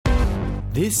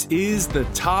This is the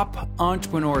Top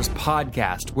Entrepreneurs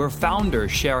Podcast, where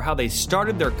founders share how they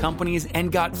started their companies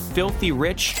and got filthy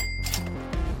rich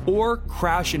or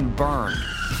crash and burn.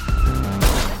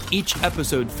 Each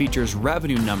episode features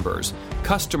revenue numbers,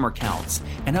 customer counts,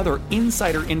 and other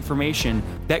insider information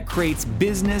that creates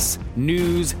business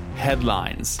news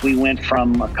headlines. We went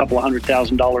from a couple of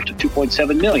 $100,000 to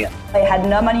 $2.7 million. I had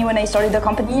no money when I started the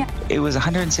company. It was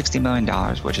 $160 million,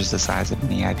 which is the size of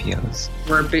many IPOs.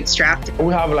 We're bootstrapped.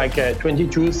 We have like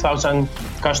 22,000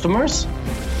 customers.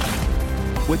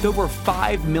 With over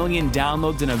 5 million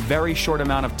downloads in a very short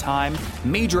amount of time,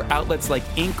 major outlets like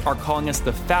Inc. are calling us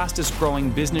the fastest growing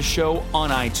business show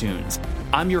on iTunes.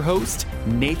 I'm your host,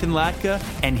 Nathan Latka,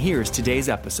 and here's today's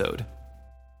episode.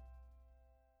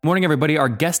 Morning, everybody. Our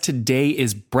guest today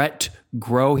is Brett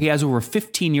Grow. He has over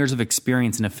 15 years of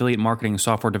experience in affiliate marketing,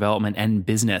 software development, and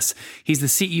business. He's the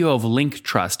CEO of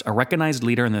Linktrust, a recognized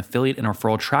leader in the affiliate and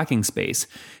referral tracking space.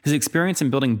 His experience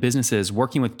in building businesses,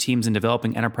 working with teams, and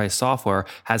developing enterprise software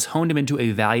has honed him into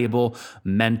a valuable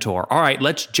mentor. All right,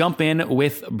 let's jump in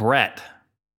with Brett.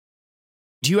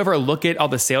 Do you ever look at all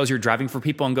the sales you're driving for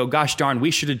people and go, gosh darn, we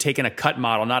should have taken a cut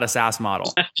model, not a SaaS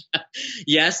model?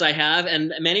 Yes, I have.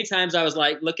 And many times I was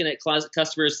like looking at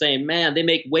customers saying, man, they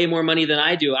make way more money than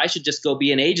I do. I should just go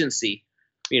be an agency,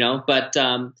 but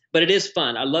it is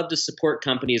fun. I love to support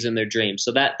companies in their dreams.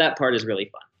 So that part is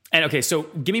really fun. And okay, so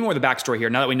give me more of the backstory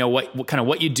here. Now that we know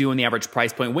what you do in the average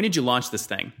price point, when did you launch this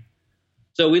thing?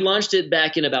 So we launched it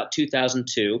back in about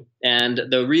 2002. And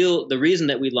the reason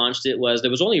that we launched it was there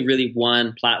was only really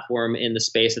one platform in the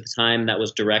space at the time that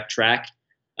was Direct Track.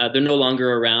 They're no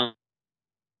longer around.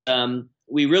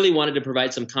 We really wanted to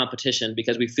provide some competition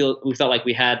because we felt like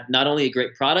we had not only a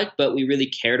great product, but we really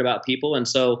cared about people. And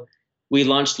so we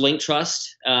launched Linktrust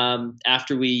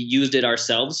after we used it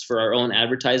ourselves for our own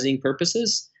advertising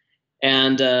purposes.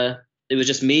 And it was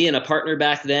just me and a partner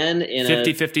back then in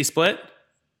 50-50 split?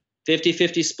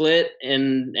 50-50 split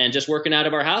and just working out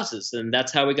of our houses. And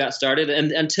that's how we got started.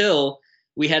 And until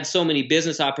we had so many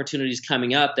business opportunities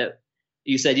coming up that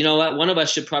you said, you know what, one of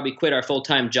us should probably quit our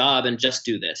full-time job and just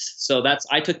do this. So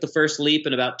I took the first leap,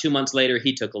 and about 2 months later,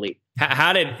 he took a leap.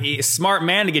 How did a smart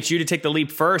man to get you to take the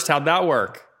leap first? How'd that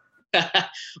work?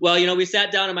 Well, we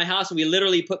sat down in my house and we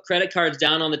literally put credit cards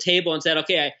down on the table and said,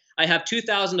 okay, I have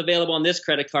 $2,000 available on this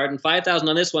credit card and $5,000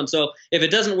 on this one. So if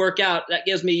it doesn't work out, that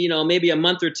gives me, maybe a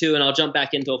month or two and I'll jump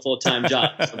back into a full-time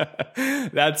job. So.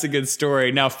 That's a good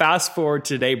story. Now, fast forward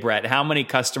today, Brett, how many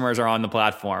customers are on the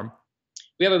platform?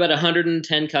 We have about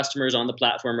 110 customers on the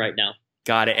platform right now.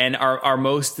 Got it. And are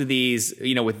most of these,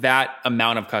 with that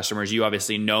amount of customers, you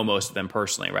obviously know most of them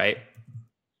personally, right?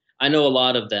 I know a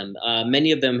lot of them.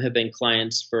 Many of them have been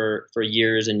clients for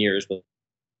years and years.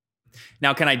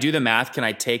 Now, can I do the math? Can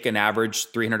I take an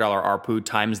average $300 ARPU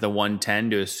times the 110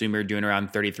 to assume you're doing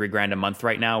around 33 grand a month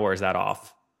right now, or is that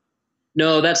off?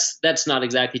 No, that's not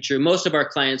exactly true. Most of our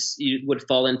clients would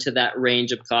fall into that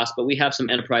range of cost, but we have some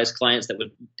enterprise clients that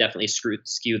would definitely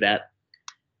skew that.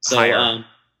 So, higher.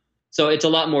 So it's a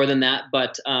lot more than that.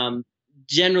 But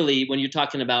generally, when you're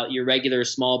talking about your regular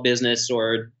small business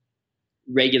or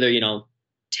regular,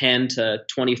 10 to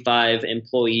 25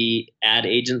 employee ad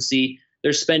agency,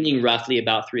 they're spending roughly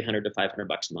about $300 to $500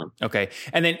 a month. Okay.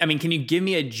 And then, can you give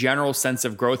me a general sense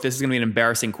of growth? This is going to be an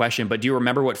embarrassing question, but do you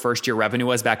remember what first year revenue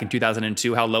was back in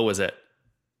 2002? How low was it?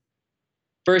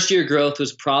 First year growth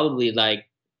was probably like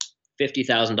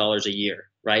 $50,000 a year,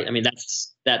 right?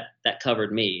 That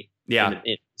covered me. Yeah.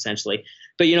 Essentially.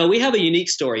 But, we have a unique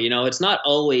story. It's not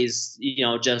always,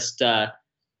 just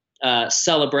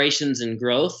celebrations and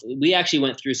growth. We actually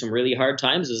went through some really hard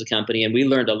times as a company, and we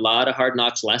learned a lot of hard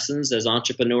knocks lessons as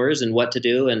entrepreneurs and what to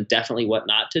do and definitely what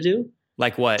not to do.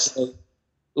 Like what? So,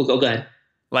 go ahead.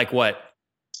 Like what?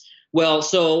 Well,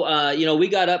 so, we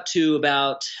got up to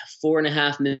about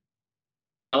 4.5 million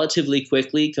relatively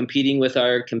quickly competing with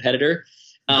our competitor.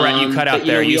 Brett, you cut out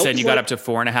there. You said you got up to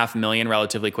 4.5 million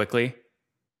relatively quickly.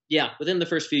 Yeah. Within the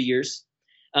first few years.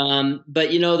 But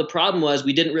the problem was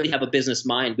we didn't really have a business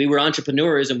mind. We were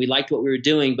entrepreneurs and we liked what we were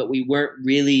doing, but we weren't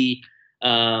really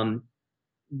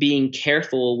being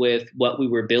careful with what we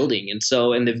were building. And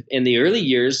so in the early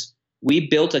years, we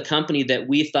built a company that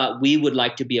we thought we would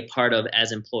like to be a part of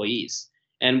as employees.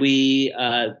 And we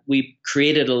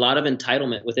created a lot of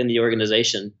entitlement within the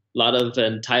organization, a lot of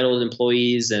entitled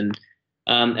employees, and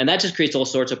that just creates all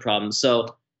sorts of problems.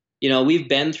 So we've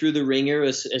been through the ringer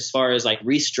as far as like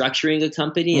restructuring a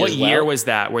company. What year was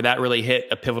that where that really hit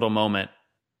a pivotal moment?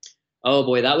 Oh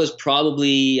boy, that was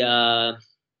probably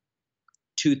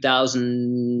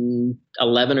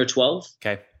 2011 or 12.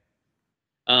 Okay.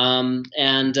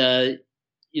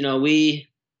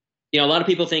 We A lot of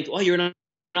people think, oh, you're an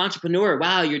entrepreneur.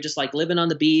 Wow, you're just like living on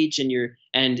the beach and you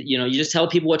just tell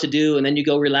people what to do and then you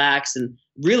go relax. And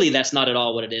really, that's not at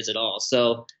all what it is at all.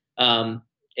 So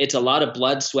it's a lot of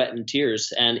blood, sweat, and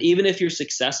tears. And even if you're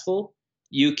successful,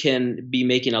 you can be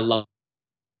making a lot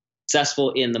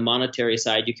successful in the monetary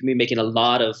side. You can be making a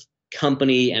lot of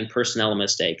company and personnel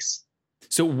mistakes.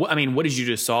 So, what did you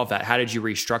do to solve that? How did you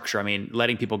restructure?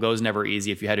 Letting people go is never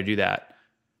easy if you had to do that.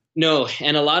 No.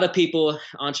 And a lot of people,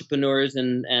 entrepreneurs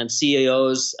and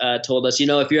CEOs told us,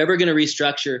 if you're ever going to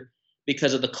restructure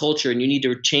because of the culture and you need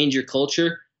to change your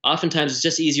culture, oftentimes it's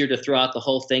just easier to throw out the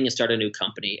whole thing and start a new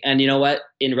company. And you know what?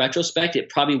 In retrospect, it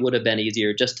probably would have been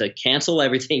easier just to cancel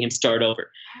everything and start over.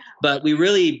 But we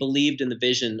really believed in the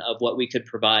vision of what we could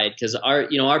provide because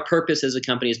our purpose as a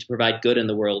company is to provide good in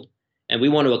the world. And we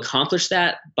want to accomplish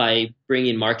that by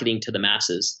bringing marketing to the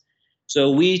masses. So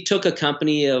we took a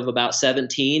company of about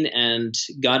 17 and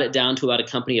got it down to about a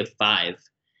company of 5,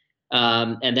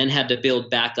 and then had to build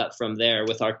back up from there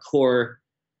with our core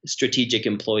strategic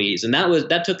employees. And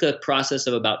that took a process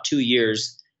of about 2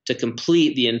 years to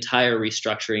complete the entire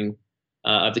restructuring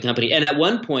of the company. And at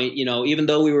one point, even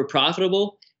though we were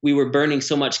profitable, we were burning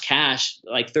so much cash,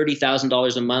 like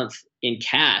 $30,000 a month in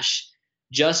cash,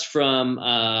 just from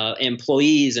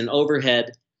employees and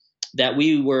overhead, that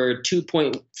we were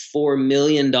 $2.4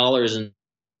 million in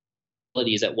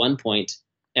liabilities at one point.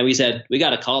 And we said, we got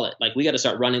to call it. Like, we got to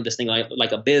start running this thing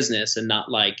like a business and not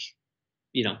like,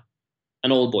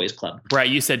 an old boys club. Right.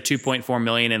 You said 2.4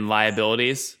 million in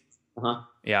liabilities. Uh-huh.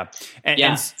 Yeah.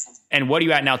 And what are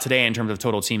you at now today in terms of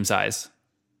total team size?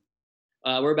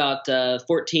 We're about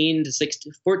 14 to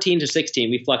 16.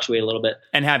 We fluctuate a little bit.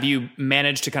 And have you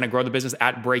managed to kind of grow the business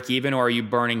at break even, or are you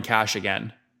burning cash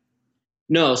again?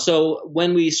 No. So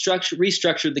when we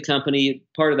restructured the company,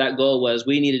 part of that goal was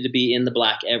we needed to be in the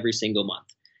black every single month.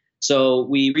 So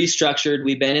we restructured.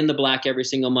 We've been in the black every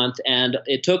single month, and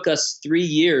it took us 3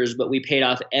 years, but we paid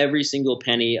off every single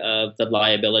penny of the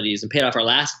liabilities and paid off our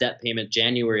last debt payment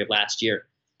January of last year.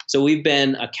 So we've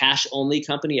been a cash-only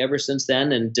company ever since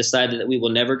then, and decided that we will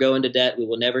never go into debt. We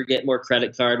will never get more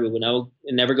credit card. We will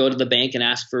never go to the bank and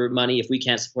ask for money if we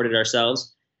can't support it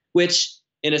ourselves, which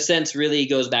in a sense really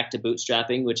goes back to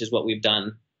bootstrapping, which is what we've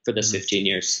done for this 15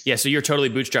 years. Yeah, so you're totally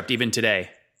bootstrapped even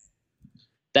today.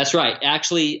 That's right.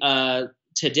 Actually,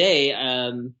 today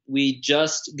we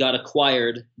just got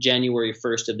acquired January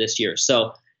 1st of this year.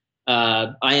 So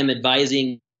I am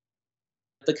advising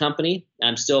the company.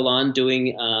 I'm still on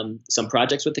doing some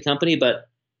projects with the company, but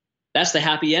that's the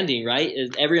happy ending, right?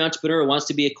 Every entrepreneur wants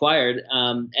to be acquired.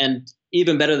 And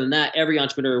even better than that, every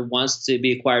entrepreneur wants to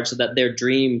be acquired so that their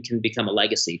dream can become a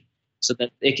legacy, so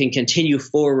that it can continue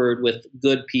forward with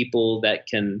good people that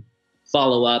can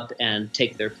follow up and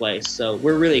take their place. So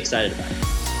we're really excited about it.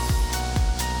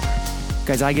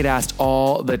 Guys, I get asked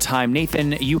all the time,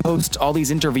 Nathan, you host all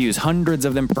these interviews, hundreds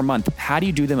of them per month. How do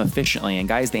you do them efficiently? And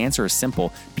guys, the answer is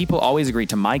simple. People always agree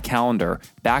to my calendar,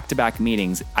 back-to-back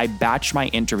meetings. I batch my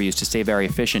interviews to stay very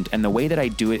efficient. And the way that I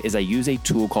do it is I use a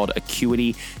tool called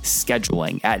Acuity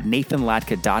Scheduling at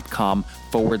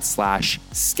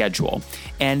nathanlatka.com/schedule.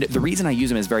 And the reason I use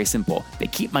them is very simple. They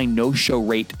keep my no-show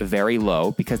rate very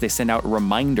low because they send out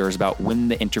reminders about when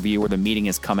the interview or the meeting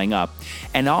is coming up.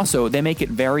 And also, they make it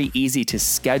very easy to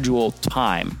schedule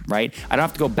time, right? I don't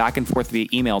have to go back and forth via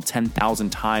email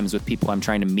 10,000 times with people I'm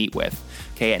trying to meet with.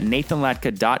 Okay, at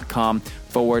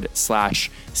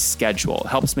nathanlatka.com/schedule.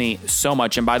 Helps me so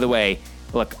much. And by the way,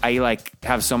 look, I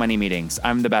have so many meetings.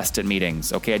 I'm the best at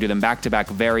meetings. Okay, I do them back to back,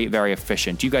 very, very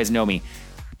efficient. You guys know me.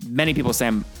 Many people say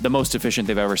I'm the most efficient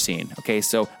they've ever seen. Okay,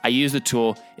 so I use the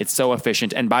tool. It's so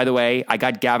efficient. And by the way, I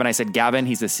got Gavin. I said, Gavin,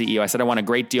 he's the CEO. I said, I want a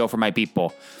great deal for my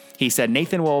people. He said,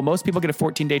 Nathan, well, most people get a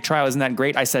 14-day trial. Isn't that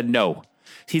great? I said, no.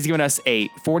 He's given us a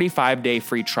 45-day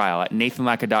free trial at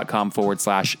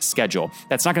nathanlatka.com/schedule.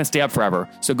 That's not going to stay up forever.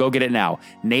 So go get it now.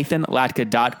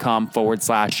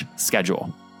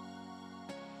 nathanlatka.com/schedule.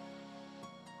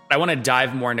 I want to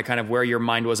dive more into kind of where your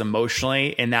mind was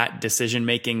emotionally in that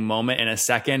decision-making moment in a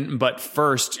second. But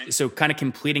first, so kind of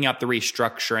completing out the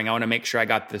restructuring, I want to make sure I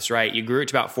got this right. You grew it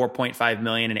to about 4.5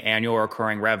 million in annual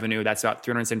recurring revenue. That's about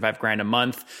 $375,000 a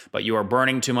month, but you were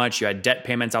burning too much. You had debt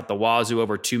payments out the wazoo,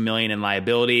 over 2 million in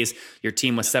liabilities. Your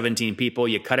team was 17 people.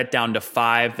 You cut it down to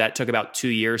 5. That took about 2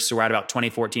 years. So we're at about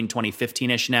 2014,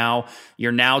 2015-ish now.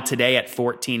 You're now today at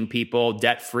 14 people,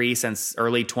 debt-free since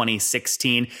early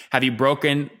 2016. Have you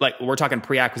broken, like we're talking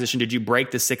pre-acquisition, did you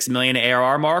break the 6 million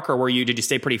ARR mark, or did you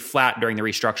stay pretty flat during the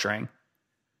restructuring?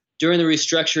 During the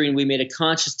restructuring, we made a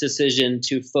conscious decision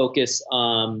to focus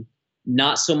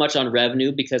not so much on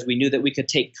revenue, because we knew that we could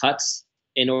take cuts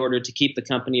in order to keep the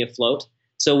company afloat.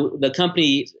 So the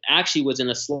company actually was in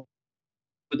a slow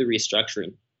with the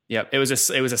restructuring. Yep. It was a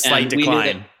slight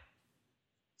decline.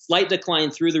 Slight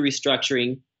decline through the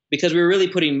restructuring because we were really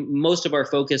putting most of our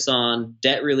focus on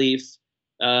debt relief,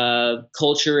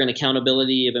 culture and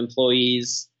accountability of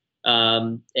employees,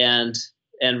 and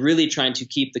really trying to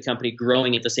keep the company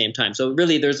growing at the same time. So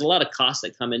really, there's a lot of costs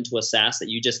that come into a SaaS that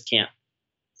you just can't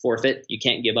forfeit. You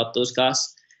can't give up those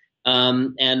costs.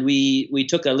 And we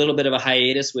took a little bit of a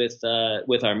hiatus with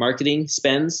our marketing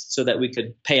spends so that we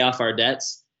could pay off our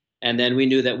debts. And then we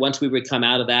knew that once we would come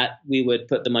out of that, we would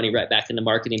put the money right back into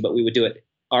marketing, but we would do it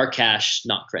our cash,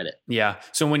 not credit. Yeah.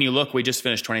 So when you look, we just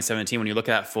finished 2017. When you look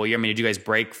at that full year, I mean, did you guys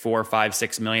break 4, 5,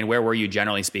 6 million? Where were you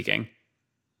generally speaking?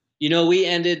 We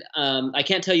ended, I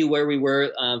can't tell you where we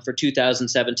were for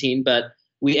 2017, but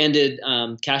we ended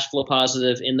cash flow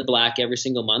positive in the black every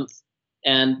single month.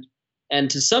 And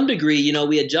to some degree,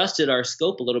 we adjusted our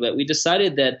scope a little bit. We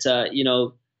decided that,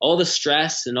 all the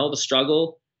stress and all the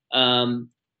struggle,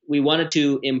 we wanted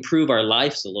to improve our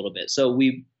lives a little bit. So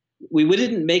we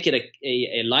didn't make it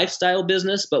a lifestyle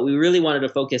business, but we really wanted to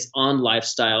focus on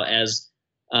lifestyle as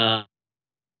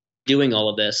doing all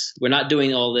of this. We're not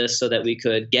doing all this so that we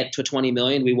could get to 20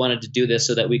 million. We wanted to do this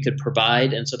so that we could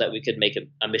provide and so that we could make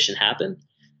a mission happen.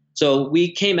 So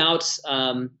we came out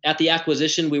at the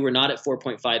acquisition. We were not at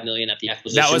 4.5 million at the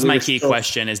acquisition. That was my key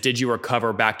question: is did you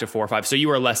recover back to 4 or 5? So you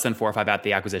were less than 4 or 5 at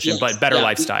the acquisition, but better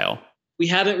lifestyle. We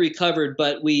haven't recovered,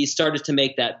 but we started to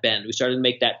make that bend. We started to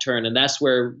make that turn, and that's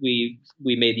where we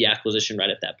made the acquisition right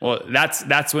at that point. Well,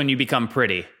 that's when you become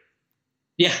pretty.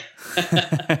 Yeah.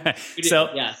 So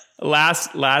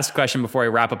last question before we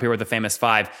wrap up here with the famous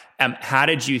 5. How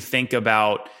did you think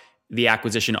about the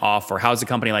acquisition offer? How's a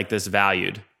company like this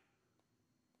valued?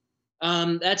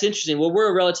 That's interesting. Well, we're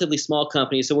a relatively small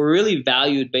company, so we're really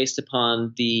valued based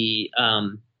upon the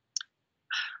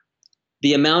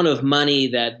amount of money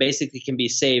that basically can be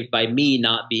saved by me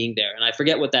not being there. And I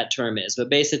forget what that term is, but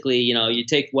basically, you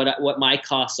take what my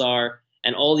costs are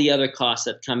and all the other costs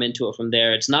that come into it from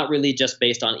there. It's not really just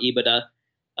based on EBITDA.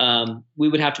 We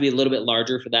would have to be a little bit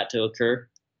larger for that to occur.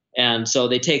 And so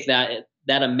they take that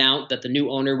amount that the new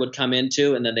owner would come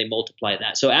into, and then they multiply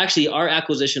that. So actually, our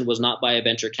acquisition was not by a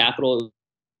venture capital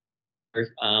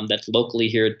that's locally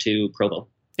here to Provo.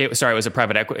 It was a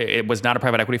private equity. It was not a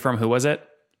private equity firm. Who was it?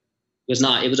 It was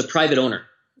not. It was a private owner.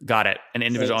 Got it. An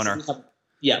individual owner.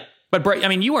 Yeah. But Brett, I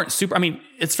mean, you weren't super. I mean,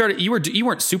 it's fair. You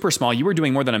weren't super small. You were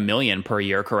doing more than $1 million per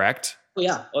year, correct?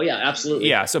 Oh yeah, absolutely.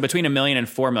 Yeah. So between $1 million and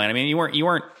 $4 million. I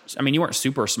mean, you weren't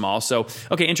super small. So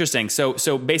okay, interesting.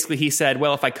 So basically, he said,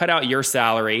 well, if I cut out your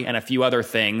salary and a few other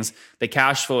things, the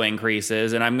cash flow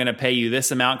increases, and I'm going to pay you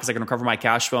this amount because I can recover my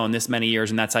cash flow in this many years,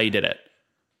 and that's how you did it.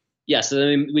 Yeah, so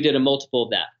then we did a multiple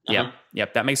of that.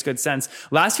 Yep, that makes good sense.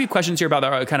 Last few questions here about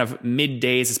the kind of mid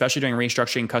days, especially during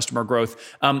restructuring, customer growth.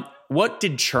 What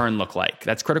did churn look like?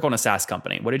 That's critical in a SaaS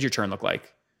company. What did your churn look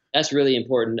like? That's really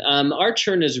important. Our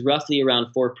churn is roughly around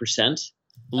 4%.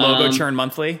 Logo churn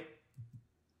monthly?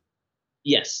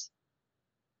 Yes,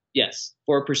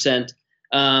 4%.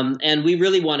 And we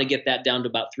really want to get that down to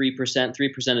about 3%.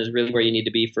 3% is really where you need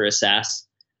to be for a SaaS.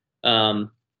 So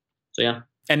yeah.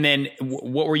 And then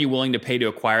what were you willing to pay to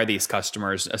acquire these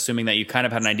customers, assuming that you kind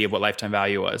of had an idea of what lifetime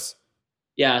value was?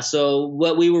 Yeah. So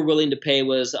what we were willing to pay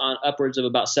was on upwards of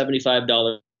about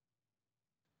 $75. At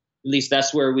least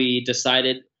that's where we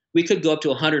decided. We could go up to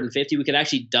 150. We could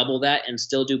actually double that and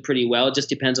still do pretty well. It just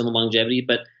depends on the longevity.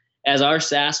 But as our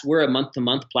SaaS, we're a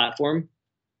month-to-month platform.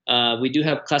 We do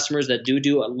have customers that do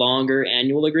longer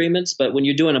annual agreements. But when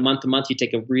you're doing a month-to-month, you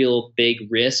take a real big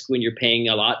risk when you're paying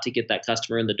a lot to get that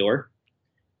customer in the door.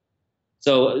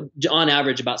 So on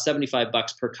average, about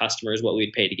 $75 per customer is what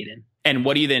we'd pay to get in. And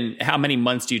what do you then? How many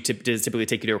months does it typically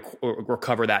take you to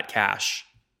recover that cash?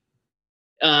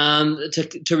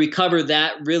 To recover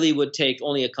that really would take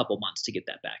only a couple months to get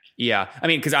that back. Yeah, I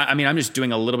mean, because I'm just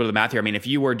doing a little bit of the math here. I mean, if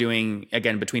you were doing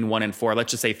again between 1 and 4, let's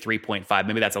just say 3.5.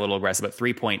 Maybe that's a little aggressive, but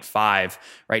 3.5,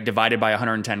 right? Divided by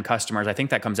 110 customers, I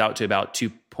think that comes out to about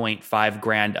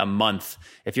 $2,500 a month.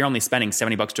 If you're only spending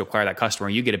 $70 to acquire that customer,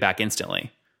 you get it back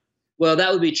instantly. Well,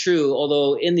 that would be true.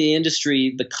 Although in the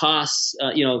industry, the costs,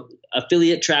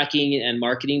 affiliate tracking and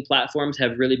marketing platforms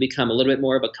have really become a little bit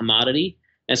more of a commodity.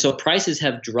 And so prices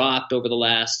have dropped over the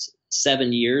last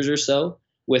 7 years or so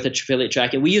with affiliate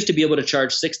tracking. We used to be able to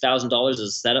charge $6,000 as a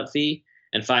setup fee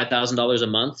and $5,000 a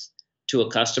month to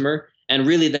a customer. And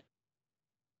really, they don't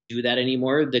do that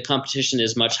anymore. The competition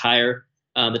is much higher.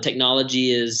 The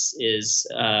technology is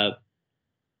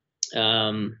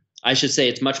I should say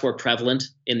it's much more prevalent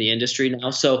in the industry now.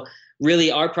 So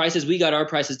really our prices, we got our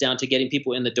prices down to getting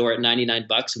people in the door at $99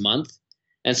 a month.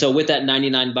 And so with that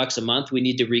 $99 a month, we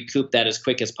need to recoup that as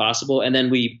quick as possible. And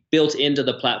then we built into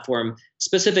the platform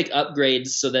specific upgrades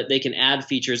so that they can add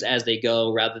features as they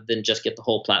go rather than just get the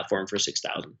whole platform for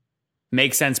 $6,000.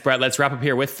 Makes sense, Brett. Let's wrap up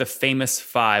here with the famous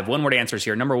 5. One-word answers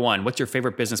here. Number 1, what's your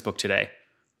favorite business book today?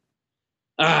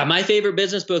 My favorite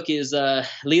business book is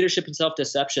Leadership and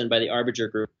Self-Deception by the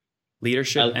Arbinger Group.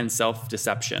 Leadership and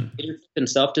Self-Deception. Leadership and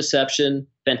Self-Deception.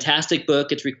 Fantastic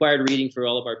book. It's required reading for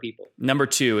all of our people. Number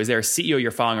 2, is there a CEO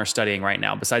you're following or studying right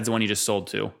now besides the one you just sold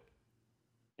to?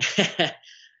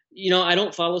 I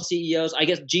don't follow CEOs. I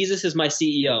guess Jesus is my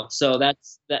CEO. So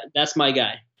that's my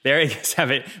guy. There you guys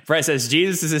have it. Brett says,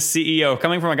 Jesus is a CEO.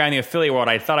 Coming from a guy in the affiliate world,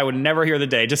 I thought I would never hear the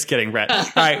day. Just kidding, Brett. All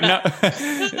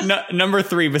right. Number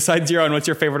 3, besides your own, what's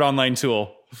your favorite online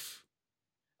tool?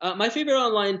 My favorite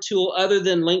online tool, other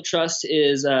than Linktrust,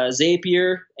 is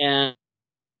Zapier, and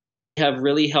have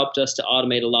really helped us to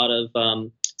automate a lot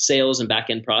of sales and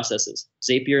back-end processes.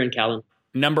 Zapier and Calendar.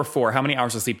 Number 4, how many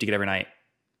hours of sleep do you get every night?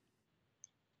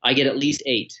 I get at least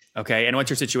 8. Okay. And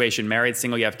what's your situation? Married,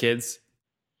 single, you have kids?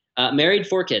 Married,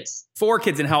 4 kids. 4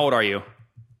 kids, and how old are you?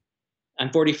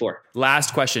 I'm 44.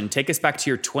 Last question. Take us back to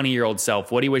your 20-year-old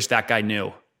self. What do you wish that guy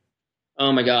knew?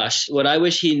 Oh my gosh. What I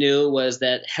wish he knew was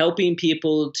that helping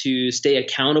people to stay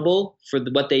accountable for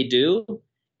what they do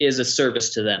is a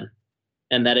service to them,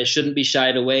 and that it shouldn't be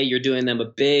shied away. You're doing them a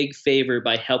big favor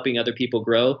by helping other people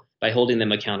grow, by holding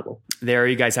them accountable. There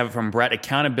you guys have it from Brett.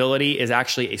 Accountability is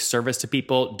actually a service to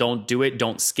people. Don't do it.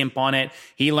 Don't skimp on it.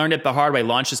 He learned it the hard way.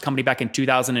 Launched his company back in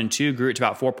 2002, grew it to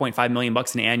about $4.5 million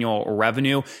in annual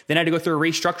revenue. Then had to go through a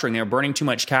restructuring. They were burning too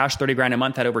much cash, $30,000 a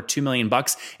month, had over $2 million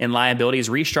in liabilities.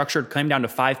 Restructured, came down to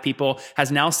 5 people,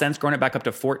 has now since grown it back up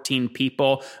to 14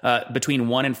 people, between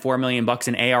 $1 and $4 million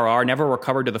in ARR. Never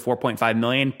recovered to the 4.5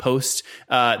 million post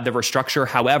the restructure.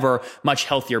 However, much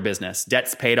healthier business.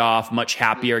 Debts paid off, much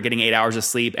happier, getting 8 hours of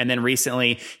sleep. And then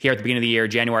recently, here at the beginning of the year,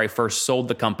 January 1st, sold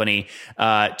the company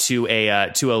to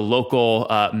a local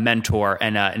mentor,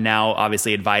 and now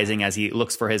obviously advising as he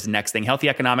looks for his next thing. Healthy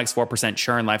economics, 4%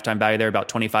 churn, lifetime value there, about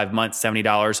 25 months,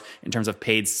 $70 in terms of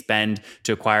paid spend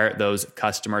to acquire those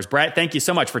customers. Brett, thank you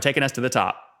so much for taking us to the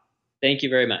top. Thank you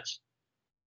very much.